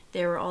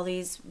there were all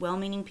these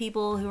well-meaning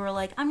people who were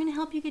like, I'm going to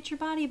help you get your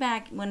body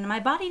back, when my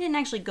body didn't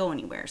actually go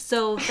anywhere.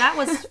 So that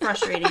was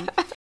frustrating.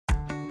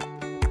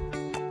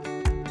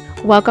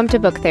 Welcome to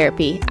Book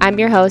Therapy. I'm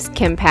your host,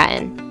 Kim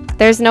Patton.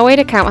 There's no way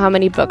to count how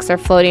many books are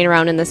floating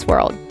around in this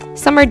world.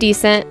 Some are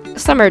decent,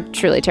 some are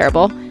truly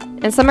terrible,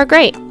 and some are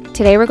great.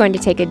 Today we're going to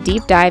take a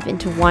deep dive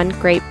into one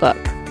great book.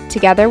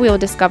 Together we will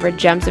discover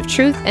gems of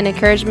truth and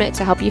encouragement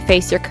to help you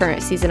face your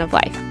current season of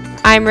life.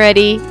 I'm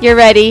ready. You're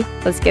ready.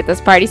 Let's get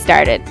this party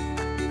started.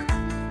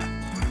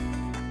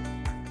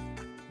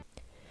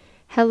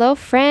 Hello,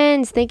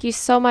 friends. Thank you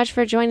so much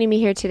for joining me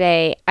here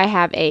today. I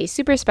have a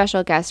super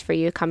special guest for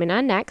you coming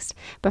on next.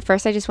 But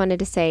first, I just wanted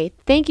to say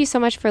thank you so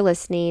much for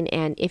listening.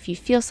 And if you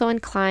feel so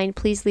inclined,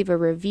 please leave a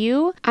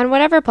review on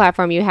whatever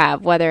platform you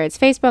have, whether it's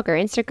Facebook or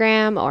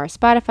Instagram or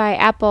Spotify,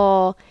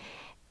 Apple,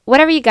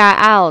 whatever you got,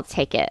 I'll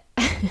take it.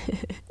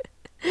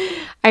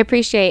 I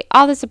appreciate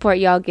all the support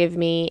y'all give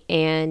me,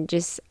 and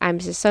I'm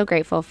just so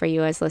grateful for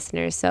you as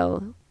listeners.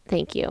 So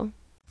thank you.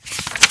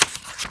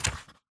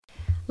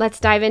 Let's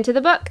dive into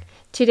the book.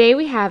 Today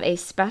we have a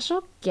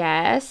special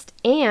guest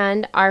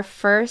and our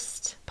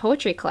first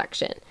poetry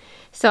collection.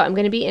 So I'm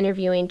going to be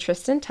interviewing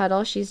Tristan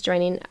Tuttle. She's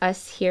joining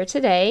us here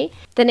today.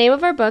 The name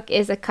of our book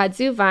is A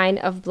Kudzu Vine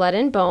of Blood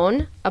and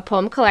Bone, a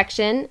poem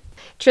collection.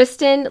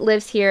 Tristan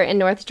lives here in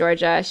North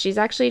Georgia. She's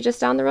actually just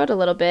down the road a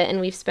little bit,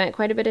 and we've spent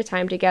quite a bit of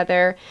time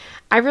together.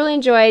 I really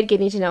enjoyed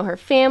getting to know her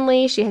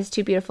family. She has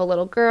 2 beautiful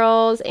little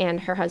girls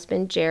and her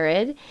husband,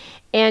 Jared.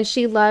 And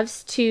she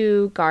loves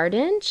to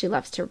garden. She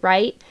loves to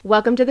write.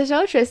 Welcome to the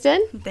show,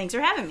 Tristan. Thanks for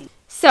having me.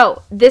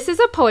 So this is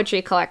a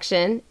poetry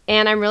collection,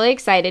 and I'm really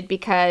excited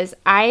because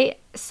I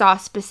saw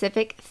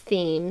specific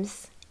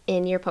themes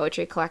in your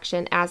poetry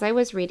collection as I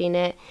was reading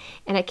it,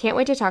 and I can't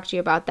wait to talk to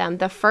you about them.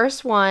 The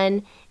first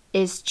one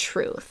is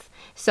truth.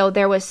 So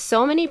there was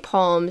so many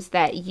poems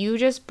that you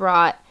just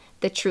brought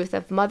the truth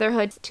of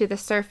motherhood to the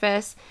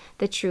surface,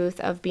 the truth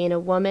of being a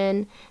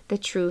woman, the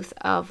truth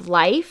of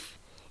life.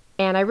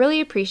 And I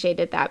really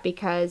appreciated that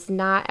because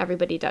not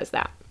everybody does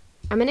that.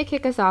 I'm going to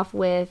kick us off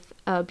with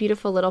a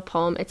beautiful little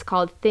poem. It's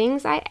called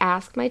Things I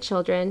Ask My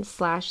Children /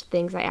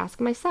 Things I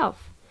Ask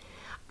Myself.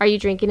 Are you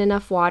drinking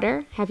enough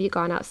water? Have you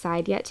gone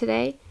outside yet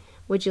today?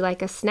 Would you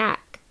like a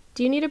snack?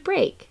 Do you need a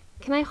break?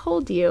 Can I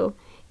hold you?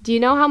 Do you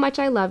know how much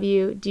I love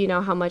you? Do you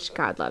know how much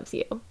God loves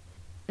you?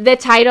 The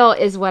title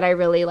is what I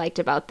really liked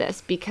about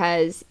this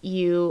because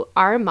you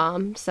are a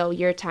mom, so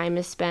your time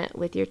is spent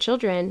with your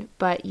children,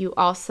 but you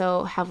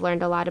also have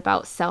learned a lot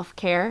about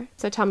self-care.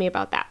 So tell me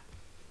about that.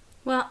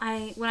 Well,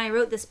 when I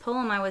wrote this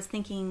poem, I was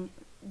thinking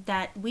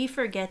that we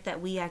forget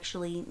that we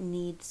actually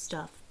need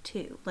stuff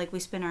too. Like, we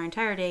spend our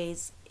entire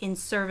days in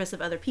service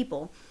of other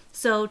people.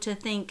 So to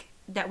think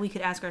that we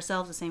could ask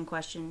ourselves the same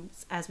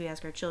questions as we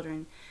ask our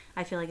children,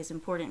 I feel like is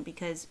important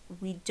because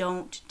we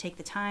don't take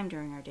the time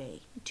during our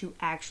day to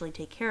actually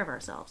take care of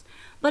ourselves.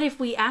 But if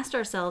we asked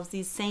ourselves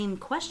these same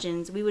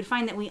questions, we would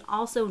find that we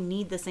also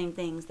need the same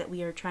things that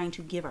we are trying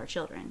to give our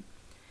children.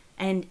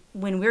 And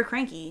when we're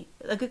cranky,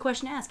 a good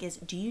question to ask is,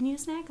 do you need a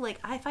snack? Like,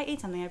 if I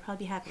ate something, I'd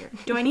probably be happier.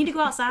 Do I need to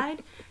go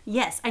outside?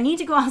 Yes, I need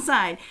to go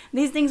outside.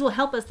 These things will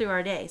help us through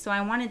our day. So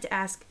I wanted to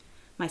ask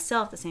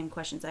myself the same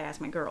questions I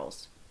ask my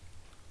girls.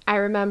 I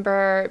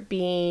remember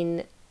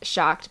being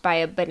shocked by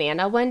a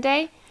banana one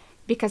day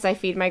because I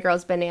feed my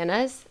girls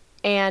bananas.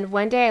 And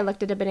one day I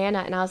looked at a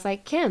banana and I was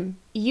like, Kim,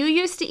 you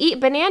used to eat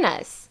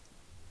bananas.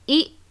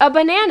 Eat a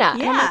banana.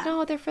 Yeah. And I'm like,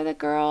 no, they're for the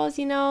girls.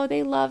 You know,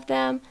 they love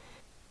them.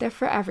 They're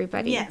for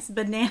everybody. Yes,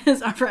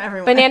 bananas are for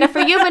everyone. Banana for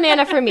you,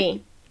 banana for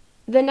me.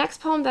 The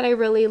next poem that I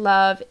really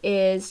love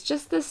is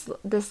just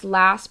this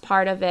last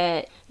part of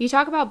it. You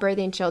talk about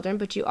birthing children,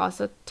 but you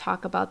also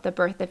talk about the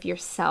birth of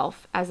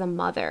yourself as a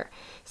mother.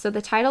 So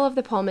the title of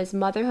the poem is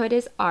Motherhood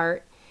is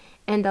Art,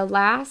 and the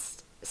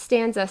last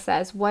stanza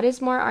says, what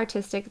is more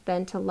artistic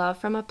than to love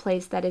from a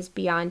place that is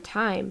beyond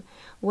time?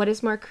 What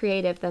is more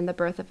creative than the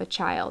birth of a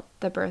child,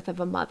 the birth of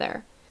a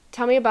mother?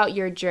 Tell me about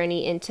your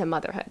journey into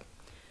motherhood.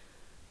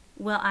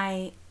 Well,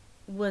 I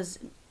was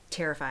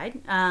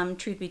terrified.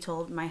 Truth be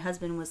told, my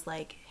husband was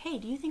like, hey,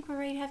 do you think we're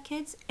ready to have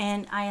kids?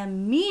 And I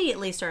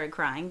immediately started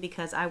crying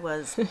because I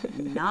was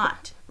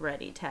not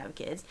ready to have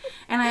kids.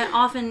 And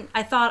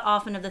I thought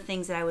often of the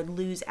things that I would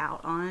lose out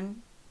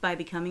on by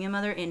becoming a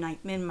mother. In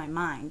my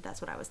mind,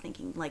 that's what I was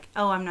thinking. Like,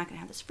 oh, I'm not going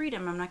to have this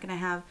freedom. I'm not going to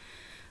have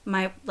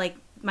my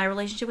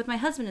relationship with my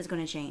husband is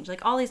going to change.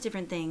 Like, all these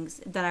different things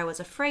that I was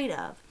afraid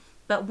of.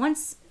 But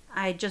once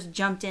I just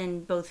jumped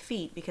in both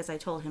feet because I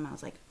told him, I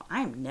was like,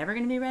 I'm never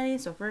going to be ready.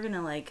 So if we're going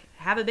to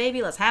have a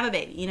baby, let's have a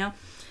baby, you know?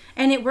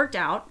 And it worked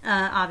out,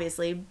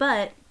 obviously.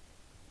 But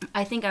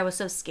I think I was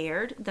so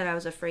scared that I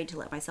was afraid to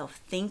let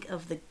myself think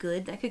of the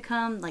good that could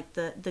come, like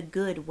the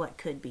good what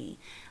could be.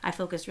 I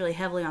focused really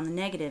heavily on the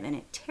negative, and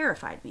it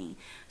terrified me.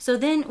 So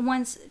then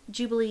once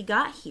Jubilee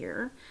got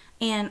here,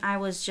 and I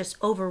was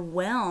just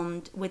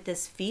overwhelmed with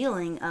this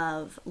feeling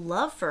of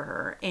love for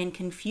her and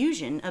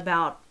confusion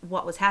about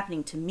what was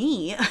happening to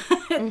me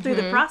through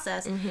the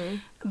process.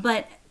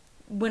 But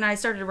when I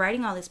started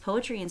writing all this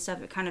poetry and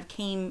stuff, it kind of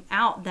came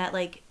out that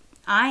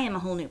I am a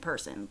whole new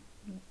person.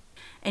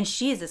 And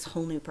she is this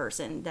whole new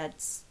person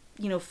that's,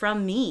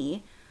 from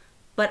me,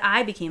 but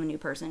I became a new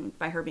person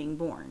by her being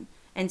born.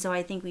 And so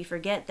I think we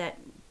forget that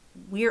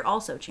we're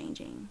also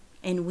changing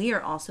and we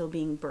are also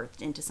being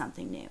birthed into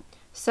something new.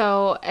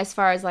 So as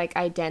far as like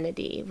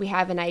identity, we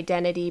have an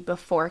identity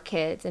before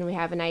kids and we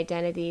have an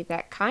identity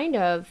that kind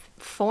of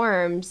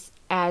forms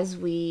as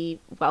we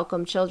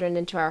welcome children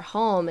into our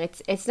home.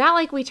 It's not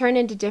like we turn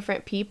into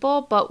different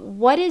people, but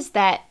what is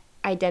that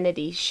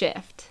identity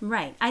shift?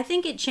 Right. I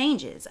think it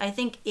changes. I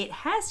think it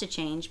has to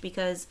change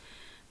because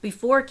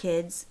before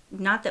kids,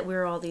 not that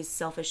we're all these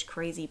selfish,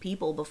 crazy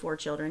people before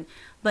children,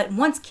 but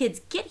once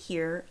kids get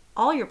here,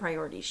 all your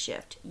priorities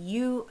shift.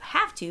 You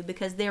have to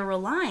because they're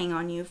relying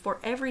on you for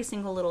every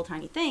single little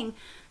tiny thing.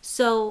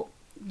 So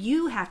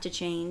you have to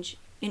change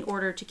in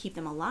order to keep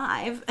them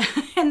alive.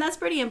 And that's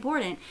pretty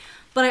important.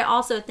 But I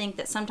also think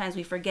that sometimes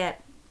we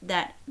forget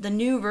that the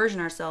new version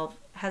of ourselves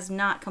has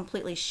not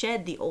completely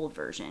shed the old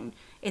version.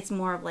 It's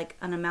more of like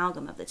an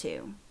amalgam of the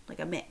two, like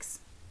a mix.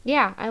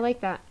 Yeah, I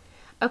like that.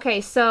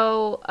 Okay,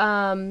 so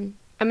I'm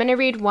going to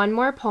read one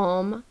more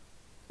poem.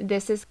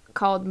 This is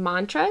called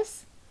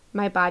Mantras.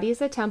 My body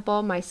is a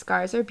temple, my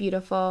scars are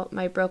beautiful,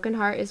 my broken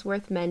heart is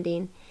worth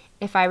mending.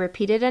 If I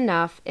repeat it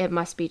enough, it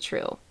must be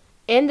true.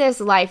 In this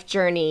life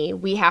journey,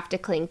 we have to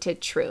cling to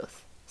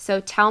truth. So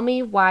tell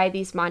me why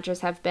these mantras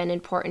have been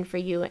important for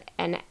you,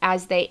 and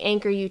as they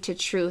anchor you to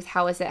truth,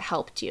 how has it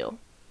helped you?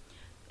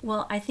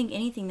 Well, I think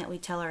anything that we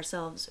tell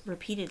ourselves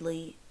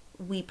repeatedly,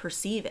 we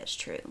perceive as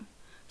true.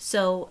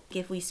 So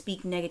if we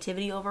speak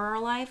negativity over our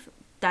life,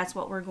 that's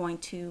what we're going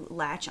to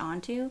latch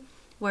onto.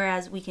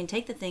 Whereas we can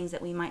take the things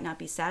that we might not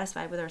be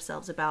satisfied with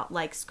ourselves about,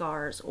 like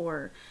scars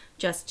or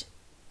just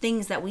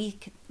things that we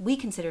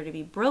consider to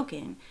be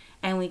broken,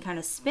 and we kind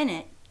of spin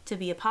it to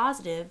be a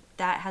positive.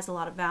 That has a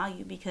lot of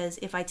value, because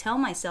if I tell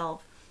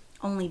myself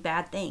only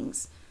bad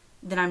things,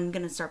 then I'm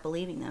going to start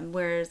believing them.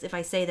 Whereas if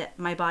I say that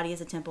my body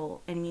is a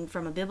temple, I mean,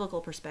 from a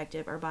biblical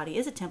perspective, our body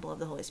is a temple of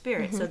the Holy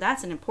Spirit. Mm-hmm. So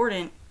that's an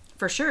important,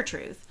 for sure,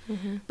 truth.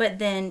 Mm-hmm. But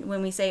then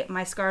when we say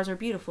my scars are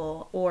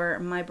beautiful or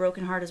my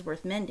broken heart is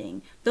worth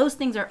mending, those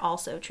things are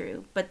also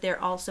true, but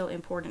they're also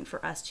important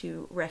for us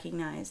to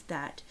recognize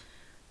that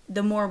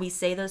the more we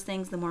say those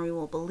things, the more we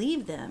will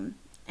believe them,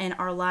 and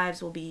our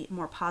lives will be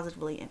more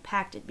positively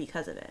impacted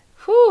because of it.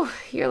 Whew,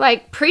 you're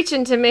like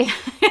preaching to me.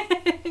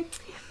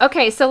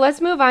 Okay, so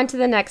let's move on to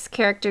the next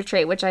character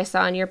trait, which I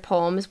saw in your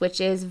poems, which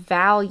is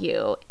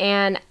value.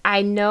 And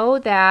I know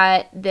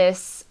that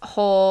this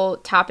whole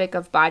topic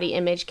of body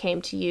image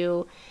came to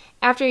you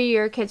after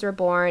your kids were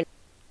born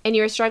and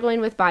you were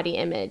struggling with body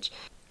image.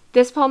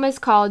 This poem is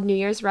called New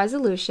Year's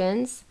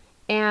Resolutions,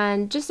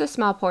 and just a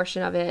small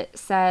portion of it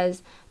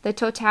says, "The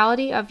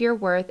totality of your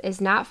worth is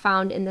not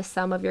found in the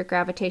sum of your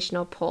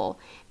gravitational pull.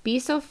 Be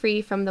so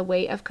free from the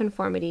weight of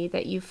conformity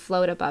that you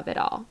float above it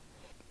all."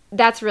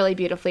 That's really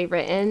beautifully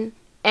written.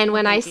 And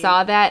when I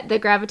saw that, the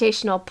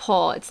gravitational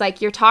pull, it's like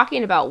you're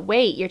talking about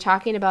weight, you're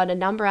talking about a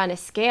number on a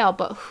scale,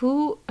 but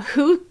who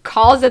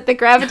calls it the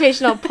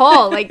gravitational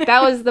pull? Like,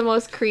 that was the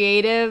most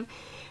creative,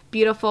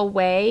 beautiful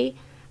way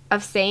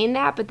of saying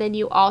that. But then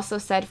you also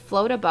said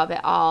float above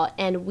it all.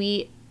 And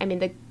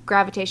the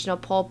gravitational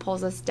pull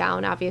pulls us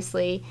down,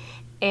 obviously.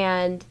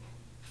 And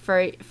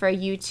for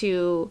you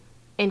to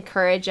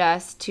encourage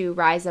us to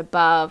rise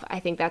above,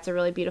 I think that's a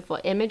really beautiful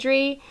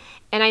imagery.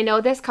 And I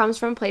know this comes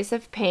from a place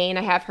of pain.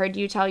 I have heard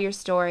you tell your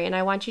story, and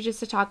I want you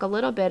just to talk a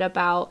little bit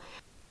about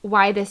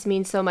why this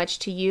means so much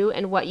to you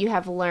and what you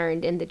have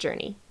learned in the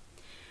journey.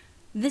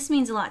 This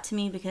means a lot to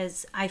me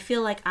because I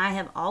feel like I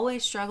have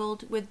always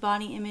struggled with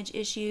body image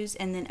issues,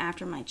 and then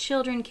after my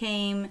children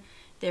came,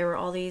 there were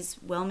all these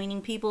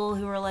well-meaning people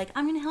who were like,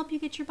 I'm going to help you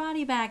get your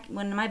body back,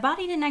 when my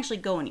body didn't actually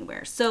go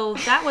anywhere. So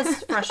that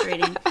was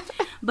frustrating.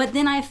 But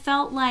then I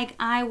felt like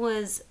I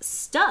was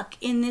stuck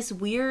in this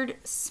weird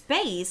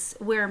space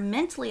where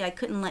mentally I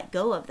couldn't let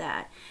go of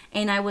that.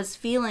 And I was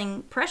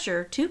feeling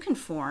pressure to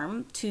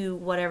conform to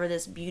whatever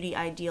this beauty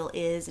ideal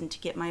is and to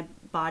get my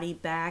body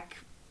back.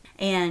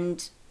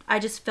 And I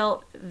just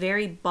felt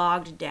very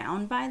bogged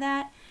down by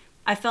that.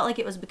 I felt like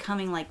it was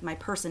becoming like my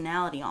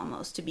personality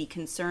almost, to be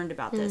concerned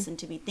about this and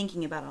to be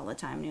thinking about it all the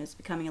time. And it was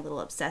becoming a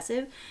little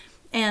obsessive.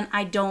 And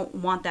I don't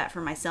want that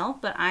for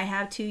myself, but I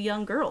have 2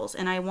 young girls,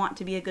 and I want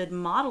to be a good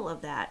model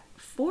of that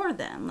for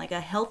them, like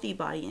a healthy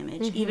body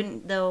image,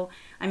 even though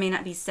I may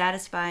not be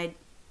satisfied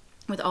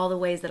with all the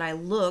ways that I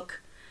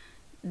look.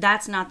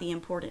 That's not the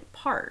important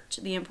part.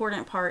 The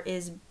important part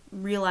is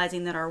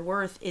realizing that our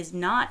worth is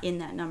not in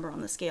that number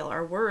on the scale.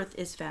 Our worth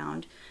is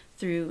found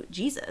through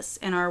Jesus,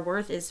 and our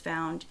worth is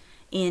found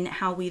in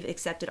how we've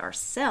accepted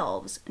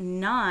ourselves,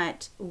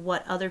 not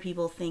what other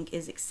people think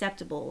is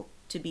acceptable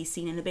to be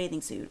seen in a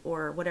bathing suit,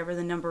 or whatever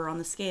the number on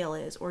the scale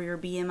is, or your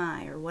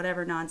BMI, or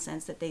whatever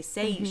nonsense that they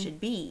say you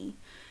should be.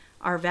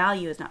 Our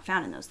value is not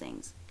found in those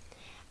things.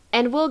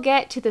 And we'll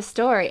get to the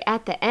story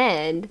at the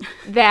end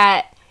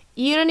that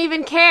you don't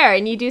even care,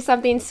 and you do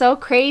something so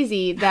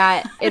crazy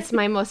that it's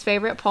my most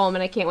favorite poem,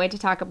 and I can't wait to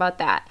talk about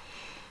that.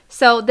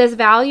 So this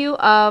value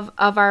of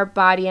our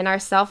body and our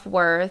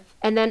self-worth,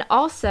 and then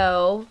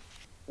also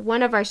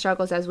one of our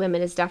struggles as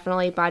women is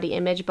definitely body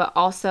image, but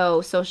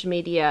also social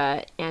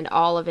media and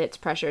all of its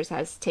pressures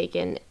has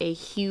taken a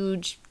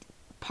huge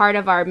part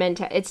of our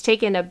it's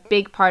taken a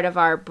big part of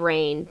our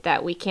brain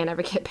that we can't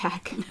ever get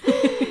back.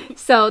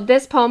 So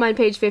this poem on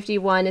page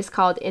 51 is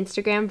called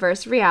Instagram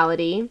versus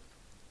Reality.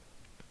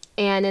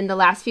 And in the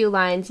last few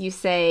lines, you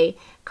say,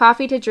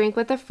 coffee to drink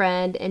with a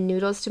friend and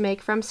noodles to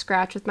make from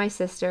scratch with my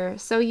sister.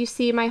 So you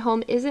see, my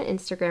home isn't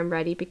Instagram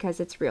ready because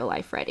it's real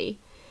life ready.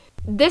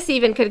 This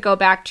even could go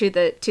back to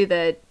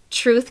the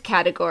truth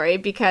category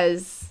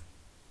because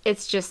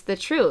it's just the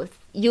truth.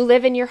 You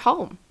live in your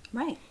home.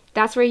 Right.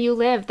 That's where you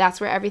live.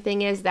 That's where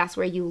everything is. That's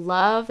where you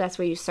love. That's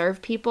where you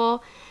serve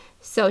people.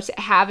 So to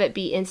have it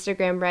be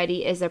Instagram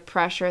ready is a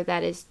pressure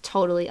that is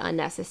totally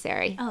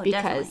unnecessary because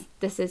definitely.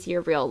 This is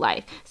your real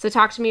life. So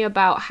talk to me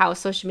about how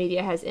social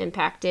media has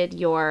impacted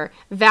your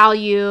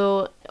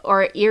value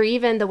or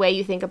even the way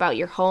you think about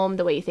your home,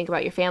 the way you think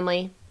about your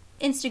family.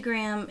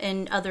 Instagram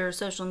and other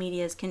social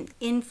medias can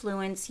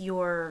influence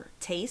your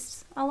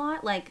tastes a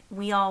lot. Like,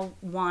 we all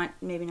want,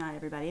 maybe not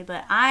everybody,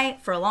 but I,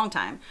 for a long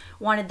time,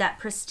 wanted that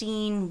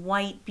pristine,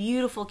 white,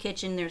 beautiful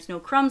kitchen. There's no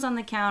crumbs on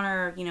the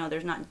counter. You know,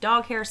 there's not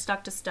dog hair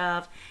stuck to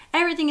stuff.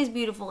 Everything is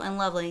beautiful and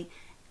lovely,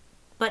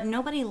 but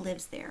nobody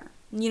lives there.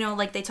 You know,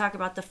 like they talk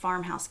about the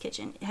farmhouse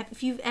kitchen.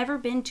 If you've ever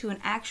been to an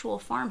actual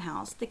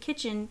farmhouse, the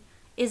kitchen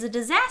is a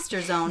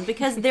disaster zone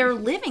because they're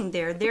living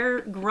there. They're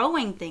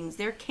growing things.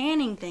 They're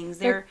canning things.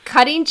 They're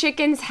cutting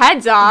chickens'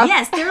 heads off.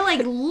 Yes, they're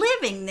like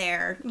living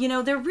there. You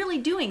know, they're really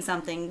doing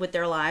something with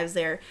their lives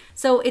there.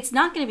 So it's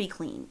not going to be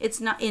clean. It's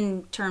not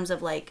in terms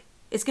of like,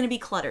 it's going to be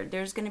cluttered.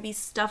 There's going to be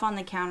stuff on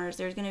the counters.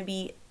 There's going to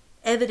be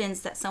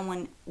evidence that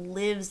someone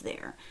lives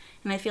there.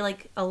 And I feel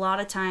like a lot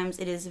of times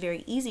it is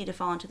very easy to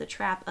fall into the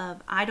trap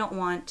of, I don't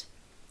want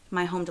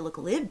my home to look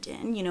lived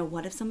in. You know,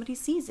 what if somebody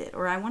sees it?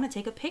 Or I want to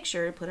take a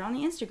picture and put it on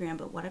the Instagram,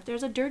 but what if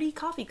there's a dirty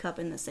coffee cup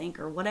in the sink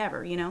or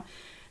whatever, you know?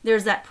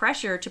 There's that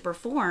pressure to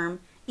perform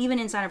even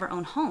inside of our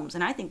own homes.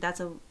 And I think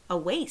that's a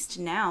waste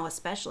now,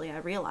 especially, I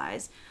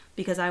realize,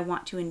 because I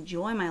want to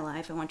enjoy my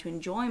life. I want to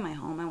enjoy my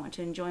home. I want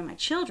to enjoy my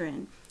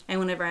children. And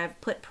whenever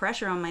I've put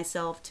pressure on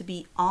myself to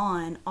be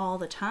on all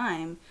the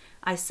time,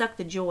 I suck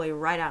the joy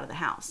right out of the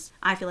house.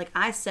 I feel like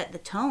I set the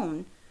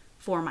tone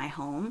for my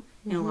home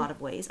in a lot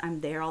of ways.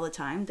 I'm there all the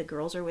time. The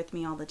girls are with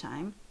me all the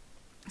time.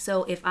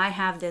 So if I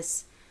have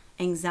this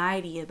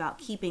anxiety about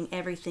keeping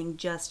everything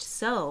just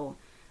so,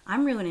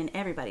 I'm ruining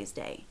everybody's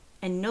day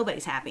and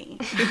nobody's happy.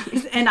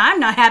 And I'm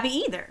not happy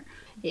either.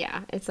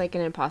 Yeah, it's like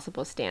an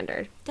impossible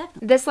standard.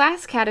 Definitely. This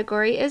last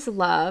category is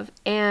love,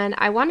 and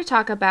I want to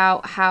talk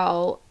about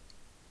how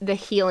the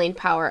healing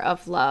power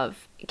of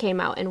love came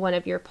out in one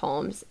of your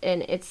poems,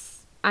 and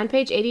it's on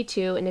page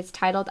 82, and it's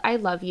titled, I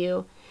Love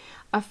You.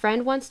 A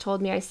friend once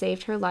told me I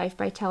saved her life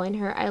by telling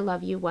her I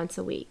love you once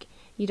a week.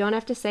 You don't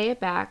have to say it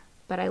back,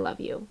 but I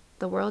love you.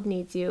 The world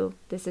needs you.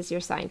 This is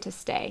your sign to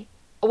stay.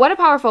 What a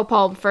powerful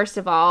poem, first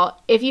of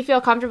all. If you feel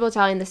comfortable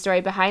telling the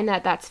story behind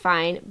that, that's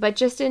fine. But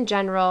just in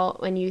general,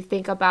 when you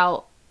think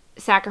about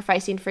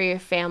sacrificing for your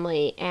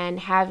family and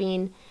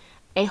having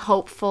a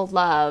hopeful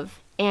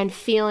love and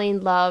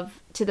feeling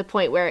love to the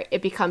point where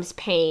it becomes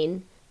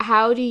pain,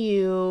 how do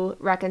you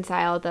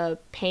reconcile the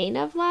pain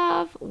of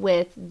love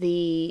with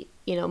the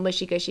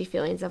mushy-gushy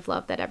feelings of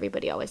love that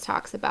everybody always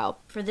talks about?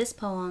 For this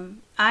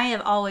poem, I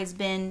have always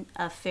been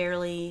a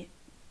fairly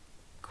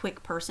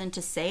quick person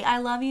to say I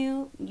love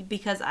you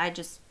because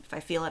if I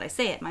feel it, I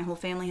say it. My whole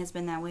family has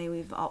been that way.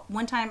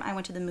 One time I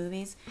went to the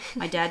movies.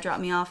 My dad dropped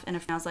me off, and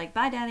I was like,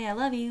 bye, Daddy, I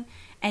love you.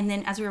 And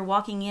then as we were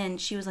walking in,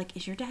 she was like,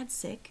 is your dad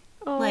sick?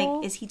 Aww.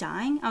 Like, is he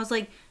dying? I was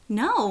like,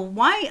 no,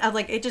 why? I was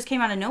like, it just came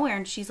out of nowhere.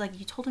 And she's like,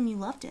 you told him you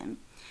loved him.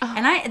 Oh.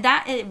 And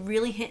it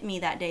really hit me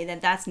that day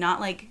that's not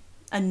like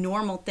a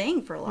normal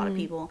thing for a lot of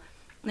people.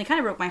 And it kind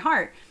of broke my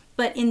heart.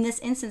 But in this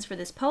instance for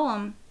this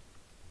poem,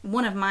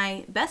 one of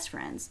my best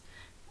friends,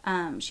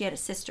 she had a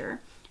sister,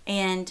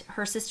 and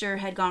her sister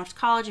had gone off to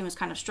college and was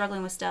kind of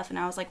struggling with stuff. And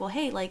I was like, well,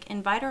 hey, like,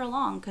 invite her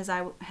along, because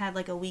I had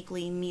like a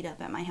weekly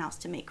meetup at my house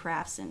to make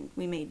crafts, and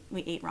we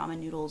ate ramen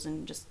noodles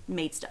and just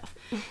made stuff.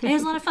 And it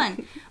was a lot of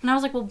fun. And I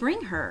was like, well,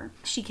 bring her.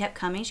 She kept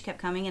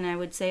coming, and I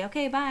would say,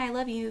 okay, bye, I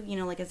love you,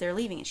 like as they're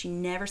leaving. And she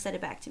never said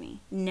it back to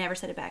me. Never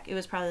said it back. It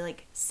was probably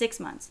like 6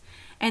 months.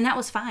 And that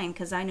was fine,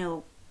 because I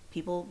know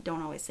people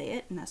don't always say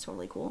it, and that's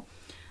totally cool.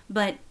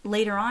 But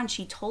later on,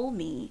 she told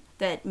me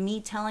that me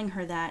telling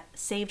her that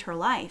saved her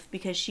life,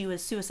 because she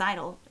was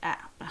suicidal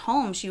at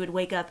home. She would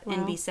wake up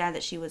and be sad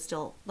that she was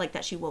still, like,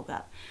 that she woke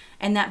up.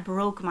 And that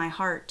broke my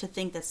heart, to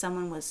think that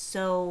someone was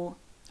so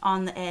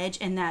on the edge,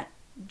 and that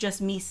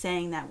just me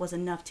saying that was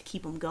enough to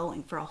keep them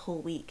going for a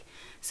whole week.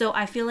 So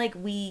I feel like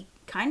we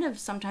kind of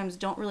sometimes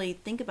don't really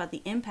think about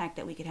the impact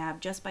that we could have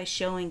just by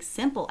showing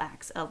simple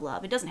acts of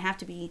love. It doesn't have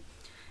to be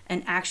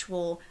an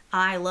actual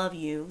I love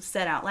you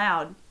said out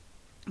loud.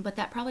 But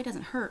that probably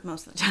doesn't hurt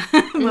most of the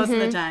time. Most of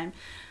the time.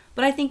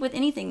 But I think with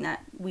anything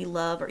that we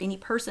love, or any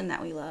person that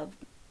we love,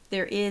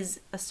 there is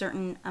a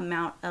certain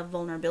amount of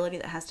vulnerability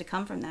that has to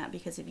come from that,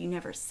 because if you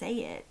never say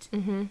it,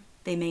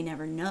 they may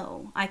never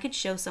know. I could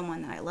show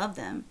someone that I love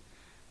them,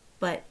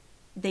 but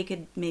they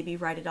could maybe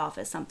write it off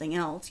as something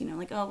else, you know,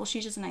 like, oh, well,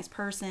 she's just a nice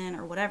person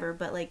or whatever.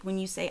 But like when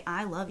you say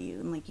I love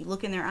you, and like you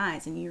look in their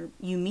eyes and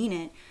you mean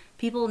it,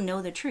 people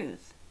know the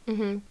truth.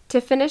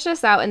 To finish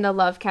us out in the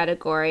love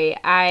category,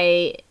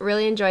 I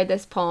really enjoyed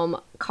this poem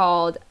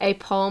called A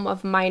Poem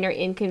of Minor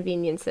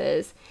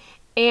Inconveniences.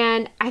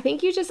 And I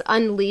think you just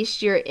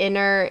unleashed your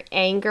inner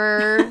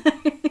anger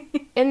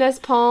in this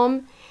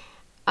poem.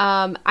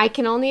 I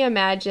can only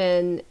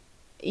imagine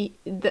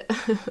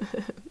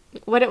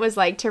what it was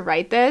like to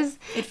write this.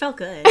 It felt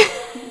good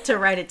to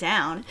write it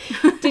down.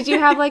 Did you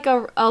have like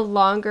a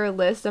longer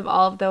list of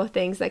all of the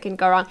things that can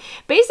go wrong?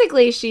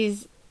 Basically,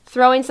 she's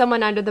throwing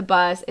someone under the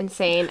bus and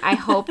saying, I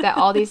hope that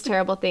all these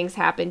terrible things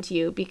happen to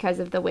you because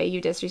of the way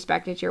you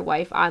disrespected your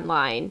wife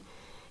online.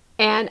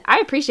 And I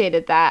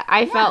appreciated that.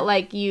 I felt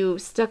like you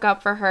stuck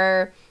up for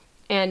her,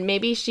 and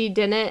maybe she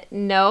didn't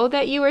know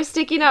that you were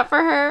sticking up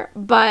for her,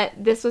 but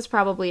this was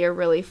probably a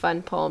really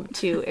fun poem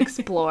to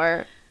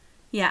explore.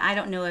 Yeah, I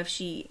don't know if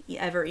she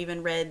ever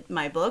even read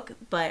my book,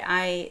 but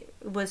I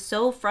was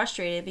so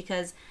frustrated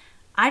because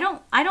I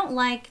don't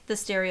like the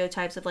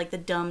stereotypes of like the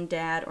dumb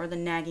dad or the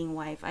nagging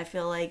wife. I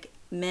feel like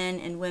men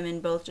and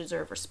women both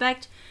deserve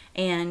respect,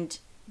 and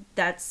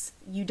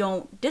you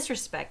don't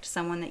disrespect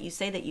someone that you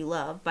say that you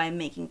love by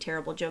making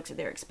terrible jokes at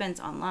their expense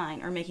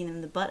online or making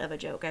them the butt of a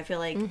joke. I feel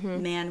like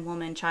man,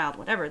 woman, child,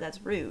 whatever,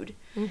 that's rude.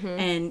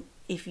 And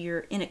if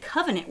you're in a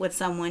covenant with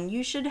someone,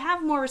 you should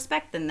have more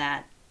respect than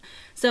that.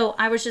 So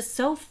I was just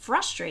so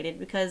frustrated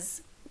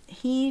because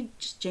he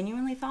just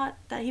genuinely thought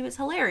that he was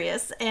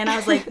hilarious. And I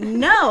was like,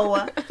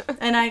 no.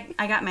 And I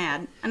got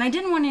mad. And I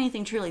didn't want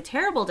anything truly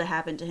terrible to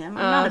happen to him.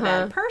 I'm not a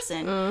bad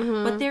person.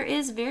 But there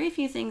is very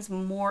few things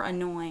more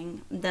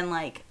annoying than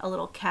like a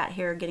little cat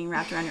hair getting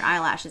wrapped around your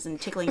eyelashes and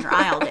tickling your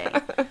eye all day.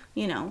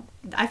 You know,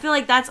 I feel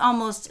like that's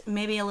almost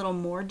maybe a little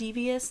more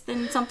devious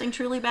than something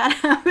truly bad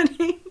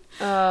happening.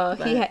 Oh,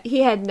 but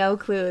he had no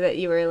clue that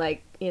you were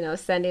like, you know,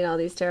 sending all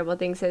these terrible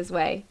things his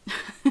way.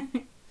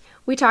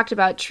 We talked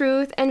about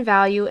truth and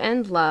value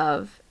and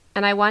love,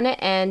 and I want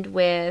to end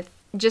with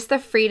just the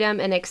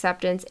freedom and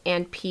acceptance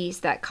and peace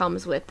that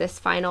comes with this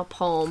final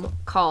poem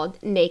called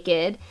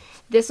Naked.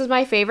 This was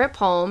my favorite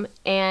poem,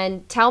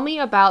 and tell me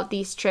about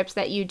these trips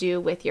that you do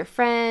with your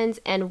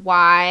friends and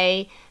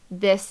why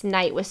this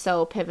night was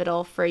so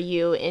pivotal for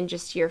you in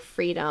just your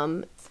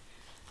freedom.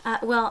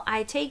 Well,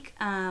 I take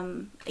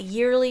a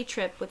yearly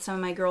trip with some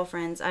of my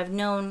girlfriends. I've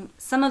known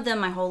some of them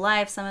my whole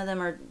life. Some of them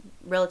are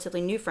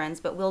relatively new friends,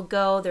 but we'll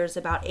go. There's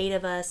about 8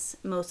 of us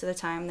most of the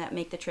time that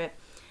make the trip.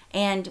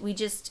 And we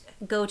just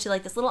go to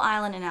like this little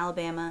island in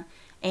Alabama,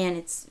 and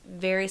it's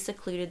very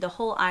secluded. The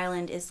whole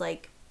island is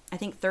like, I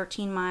think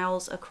 13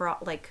 miles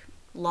across, like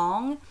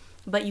long,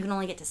 but you can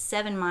only get to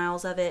 7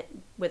 miles of it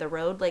with a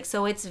road. Like,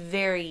 so it's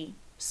very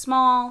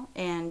small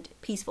and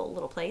peaceful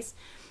little place.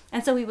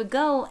 And so we would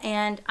go,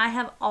 and I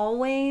have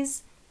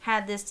always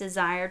had this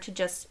desire to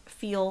just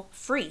feel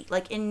free,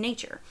 like in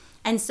nature.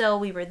 And so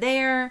we were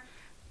there,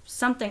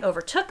 something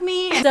overtook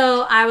me, and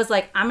so I was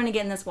like, I'm going to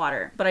get in this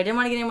water, but I didn't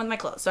want to get in with my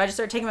clothes. So I just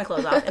started taking my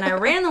clothes off, and I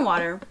ran in the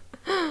water,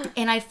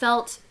 and I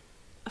felt,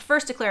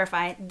 first to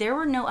clarify, there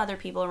were no other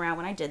people around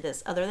when I did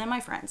this other than my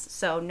friends.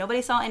 So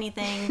nobody saw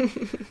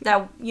anything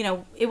that, you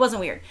know, it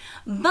wasn't weird.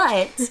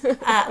 But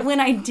when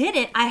I did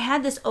it, I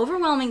had this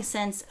overwhelming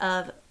sense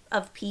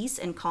of peace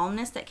and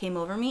calmness that came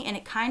over me, and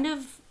it kind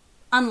of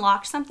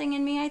unlocked something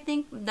in me, I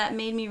think, that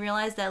made me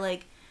realize that,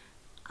 like,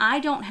 I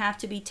don't have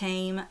to be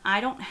tame. I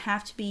don't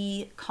have to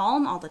be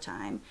calm all the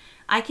time.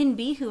 I can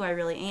be who I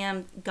really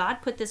am.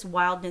 God put this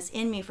wildness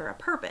in me for a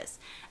purpose.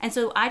 And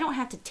so I don't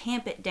have to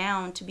tamp it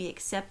down to be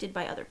accepted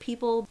by other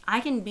people. I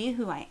can be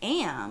who I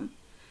am,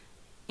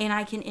 and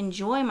I can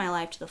enjoy my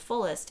life to the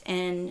fullest.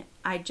 And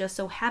I just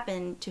so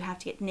happen to have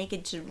to get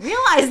naked to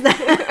realize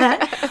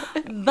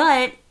that.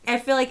 But I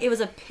feel like it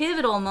was a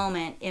pivotal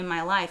moment in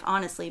my life,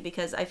 honestly,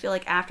 because I feel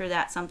like after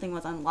that, something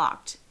was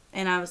unlocked.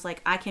 And I was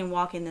like, I can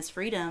walk in this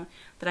freedom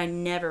that I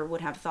never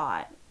would have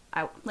thought.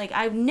 I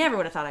never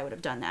would have thought I would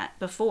have done that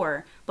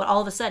before. But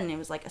all of a sudden, it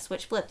was like a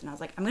switch flipped. And I was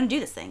like, I'm going to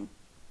do this thing.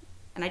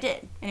 And I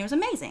did. And it was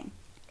amazing.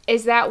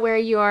 Is that where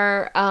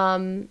your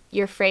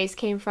phrase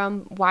came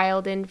from?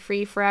 Wild and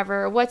free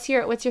forever? What's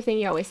your thing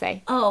you always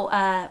say? Oh,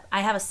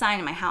 I have a sign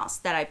in my house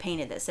that I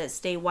painted that says,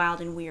 stay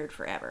wild and weird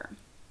forever.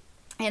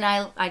 And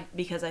I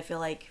because I feel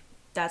like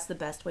that's the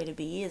best way to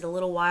be, is a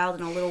little wild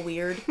and a little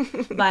weird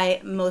by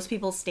most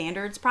people's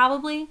standards,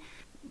 probably.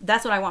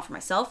 That's what I want for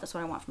myself. That's what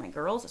I want for my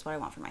girls. That's what I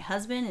want for my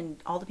husband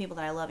and all the people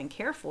that I love and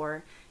care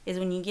for, is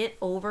when you get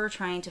over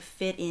trying to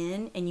fit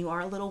in and you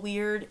are a little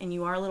weird and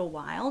you are a little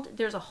wild,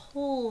 there's a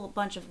whole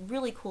bunch of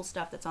really cool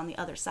stuff that's on the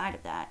other side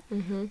of that.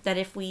 Mm-hmm. That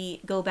if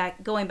we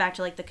going back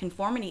to like the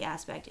conformity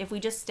aspect, if we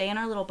just stay in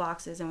our little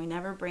boxes and we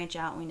never branch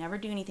out and we never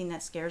do anything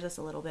that scares us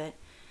a little bit,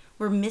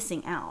 we're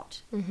missing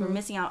out. Mm-hmm. We're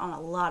missing out on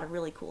a lot of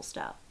really cool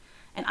stuff.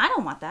 And I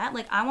don't want that.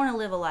 Like, I want to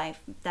live a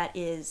life that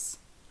is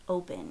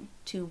open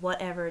to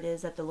whatever it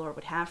is that the Lord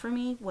would have for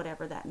me,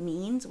 whatever that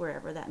means,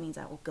 wherever that means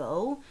I will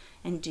go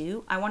and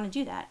do. I want to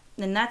do that.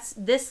 And that's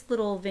this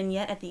little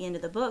vignette at the end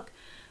of the book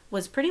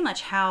was pretty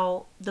much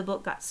how the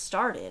book got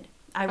started.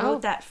 I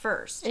wrote that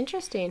first.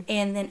 Interesting.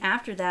 And then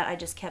after that, I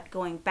just kept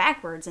going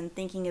backwards and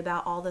thinking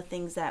about all the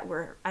things that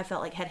I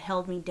felt like had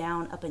held me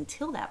down up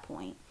until that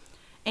point.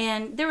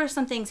 And there were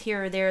some things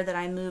here or there that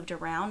I moved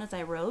around as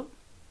I wrote,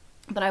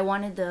 but I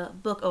wanted the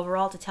book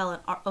overall to tell an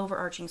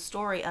overarching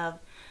story of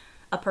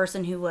a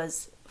person who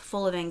was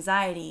full of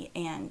anxiety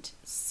and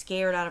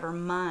scared out of her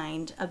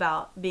mind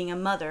about being a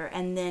mother.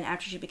 And then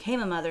after she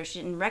became a mother, she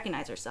didn't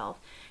recognize herself.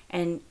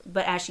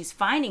 But as she's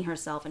finding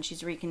herself and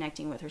she's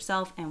reconnecting with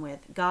herself and with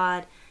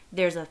God,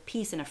 there's a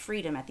peace and a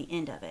freedom at the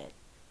end of it.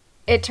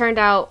 It turned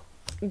out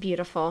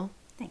beautiful.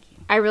 Thank you.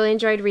 I really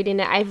enjoyed reading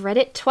it. I've read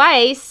it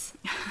twice,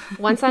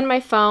 once on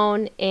my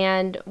phone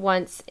and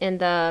once in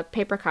the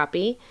paper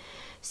copy.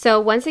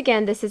 So once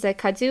again, this is a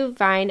Kudzu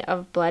Vine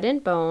of Blood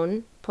and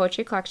Bone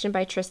poetry collection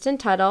by Tristan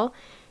Tuttle.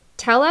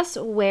 Tell us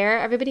where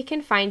everybody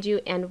can find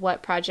you and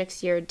what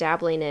projects you're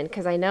dabbling in,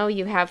 because I know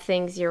you have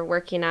things you're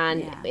working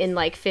on in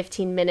like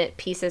 15-minute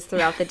pieces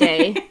throughout the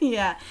day.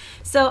 Yeah.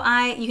 So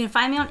you can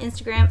find me on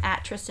Instagram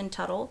at Tristan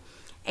Tuttle,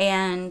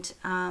 and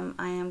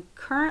I am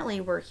currently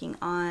working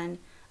on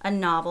a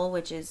novel,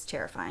 which is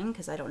terrifying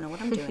because I don't know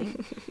what I'm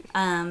doing.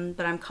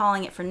 But I'm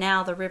calling it for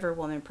now the River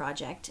Woman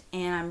Project,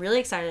 and I'm really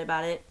excited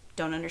about it.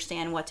 Don't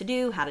understand what to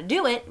do, how to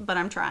do it, but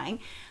I'm trying.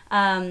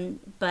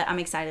 But I'm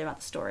excited about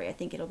the story. I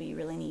think it'll be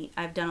really neat.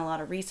 I've done a lot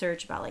of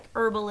research about like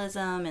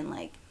herbalism and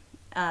like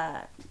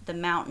the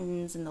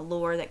mountains and the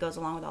lore that goes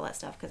along with all that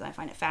stuff because I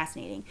find it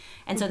fascinating.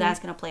 And so that's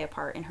going to play a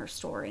part in her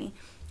story.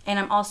 And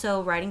I'm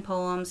also writing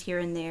poems here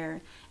and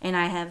there.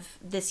 And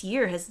this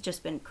year has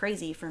just been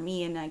crazy for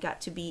me. And I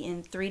got to be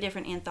in 3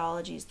 different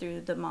anthologies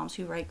through the Moms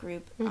Who Write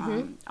group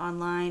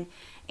online.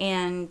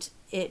 And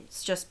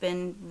it's just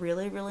been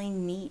really, really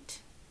neat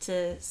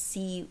to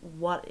see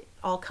what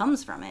all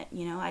comes from it.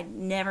 You know, I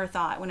never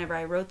thought whenever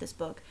I wrote this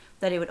book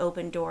that it would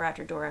open door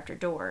after door after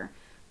door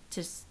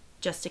just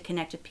to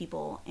connect with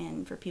people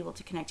and for people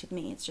to connect with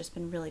me. It's just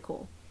been really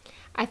cool.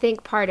 I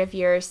think part of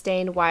your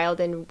staying wild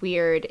and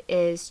weird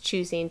is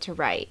choosing to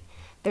write.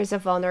 There's a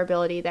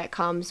vulnerability that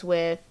comes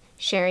with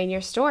sharing your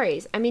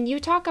stories. I mean,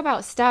 you talk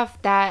about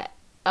stuff that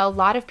a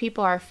lot of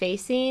people are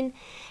facing,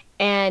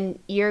 and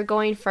you're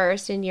going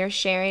first and you're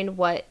sharing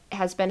what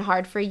has been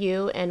hard for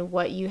you and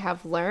what you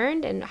have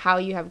learned and how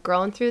you have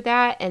grown through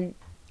that. And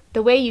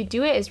the way you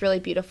do it is really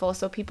beautiful,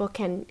 so people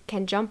can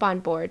jump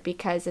on board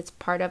because it's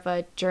part of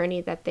a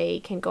journey that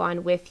they can go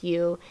on with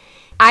you.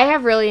 I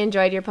have really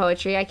enjoyed your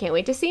poetry. I can't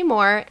wait to see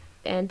more.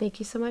 And thank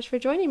you so much for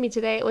joining me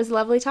today. It was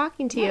lovely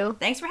talking to you.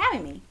 Thanks for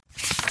having me.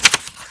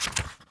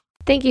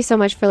 Thank you so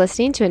much for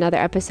listening to another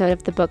episode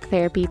of the Book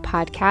Therapy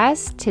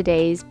Podcast.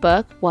 Today's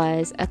book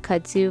was A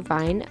Kudzu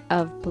Vine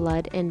of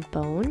Blood and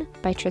Bone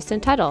by Tristan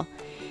Tuttle.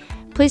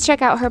 Please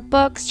check out her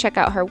books, check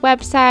out her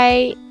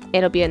website.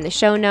 It'll be in the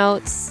show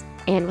notes,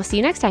 and we'll see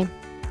you next time.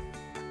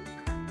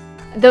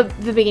 The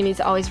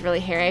beginning's always really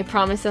hairy. I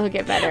promise it'll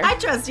get better. I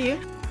trust you.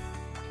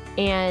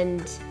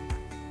 And,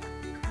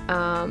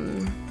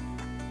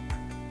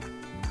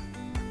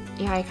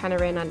 yeah, I kind of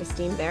ran out of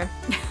steam there.